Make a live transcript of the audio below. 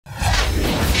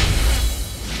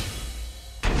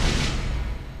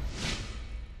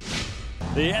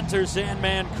The Enter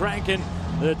Sandman cranking.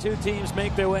 The two teams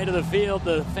make their way to the field.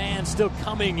 The fans still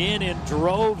coming in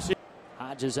droves.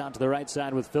 Hodges out to the right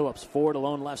side with Phillips. Ford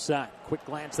alone left side. Quick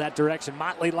glance that direction.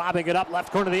 Motley lobbing it up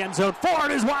left corner of the end zone. Ford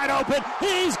is wide open.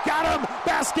 He's got him.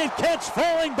 Basket catch,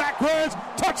 falling backwards.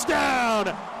 Touchdown,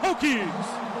 Hokies.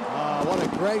 What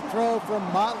a great throw from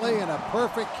Motley and a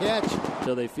perfect catch.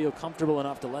 So they feel comfortable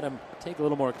enough to let him take a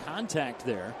little more contact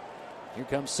there. Here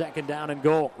comes second down and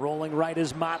goal. Rolling right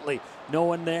is Motley. No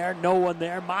one there, no one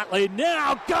there. Motley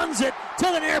now guns it to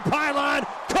the near pylon.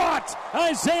 Caught!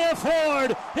 Isaiah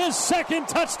Ford, his second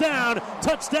touchdown.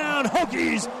 Touchdown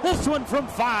Hokies. This one from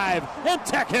 5. And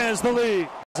Tech has the lead.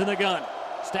 In the gun.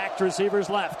 Stacked receivers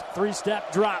left.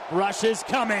 3-step drop. Rush is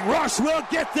coming. Rush will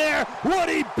get there.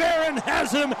 Woody Barron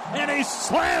has him, and he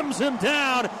slams him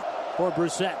down. For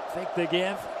Brissett, fake the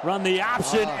give, run the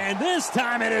option, and this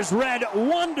time it is read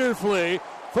wonderfully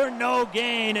for no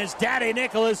gain as Daddy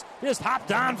Nicholas just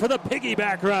hopped on for the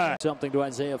piggyback run. Something to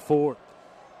Isaiah Ford.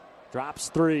 Drops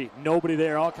 3, nobody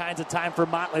there, all kinds of time for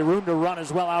Motley, room to run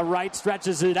as well out right,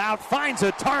 stretches it out, finds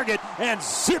a target, and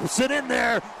zips it in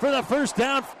there for the first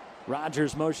down.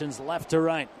 Rodgers motions left to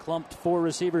right, clumped 4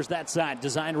 receivers that side,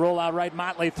 designed roll out right,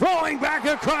 Motley throwing back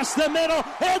across the middle,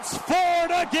 it's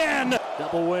Ford again!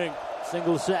 Double wing,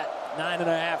 single set,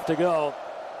 9.5 to go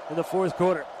in the fourth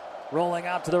quarter. Rolling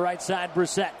out to the right side,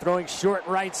 Brissett throwing short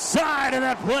right side, and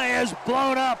that play is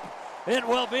blown up. It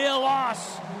will be a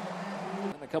loss.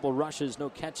 And a couple rushes, no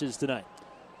catches tonight.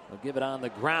 They'll give it on the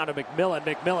ground to McMillan.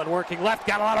 McMillan working left,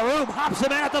 got a lot of room, hops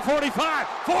him in at the 45,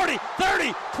 40,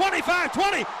 30, 25,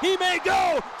 20. He may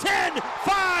go 10,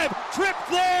 5, tripped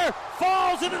there,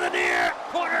 falls into the near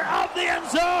corner of the end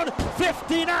zone.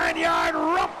 59-yard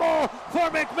rumble for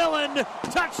McMillan.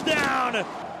 Touchdown.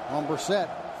 On Brissett.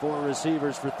 4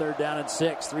 receivers for third down and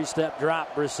 6. 3-step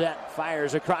drop. Brissett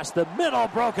fires across the middle,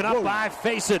 broken up by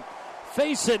Faison.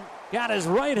 Faison got his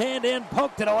right hand in,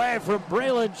 poked it away from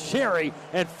Braylon Cherry,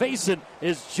 and Faison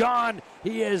is John.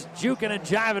 He is juking and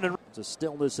jiving. And it's a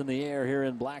stillness in the air here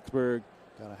in Blacksburg.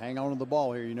 Got to hang on to the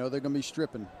ball here. You know they're going to be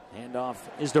stripping. Handoff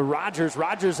is to Rodgers.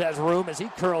 Rodgers has room as he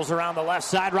curls around the left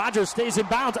side. Rodgers stays in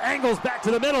bounds, angles back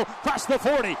to the middle, across the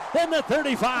 40, then the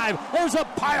 35. There's a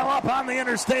pile up on the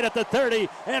interstate at the 30,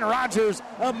 and Rodgers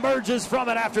emerges from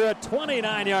it after a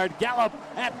 29-yard gallop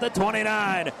at the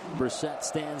 29. Brissett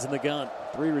stands in the gun.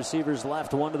 3 receivers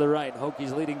left, 1 to the right.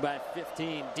 Hokies leading by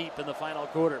 15 deep in the final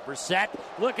quarter. Brissett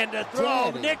looking to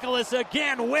throw. Nicholas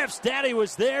again whiffs. Daddy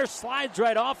was there, slides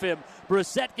right off him.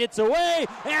 Brissett gets away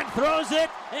and throws it,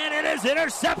 and it is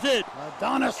intercepted.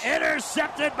 Adonis.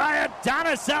 Intercepted by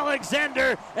Adonis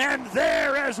Alexander, and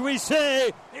there, as we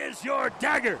say, is your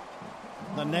dagger.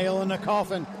 The nail in the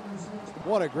coffin.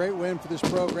 What a great win for this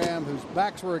program whose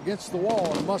backs were against the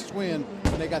wall and must win,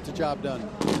 and they got the job done.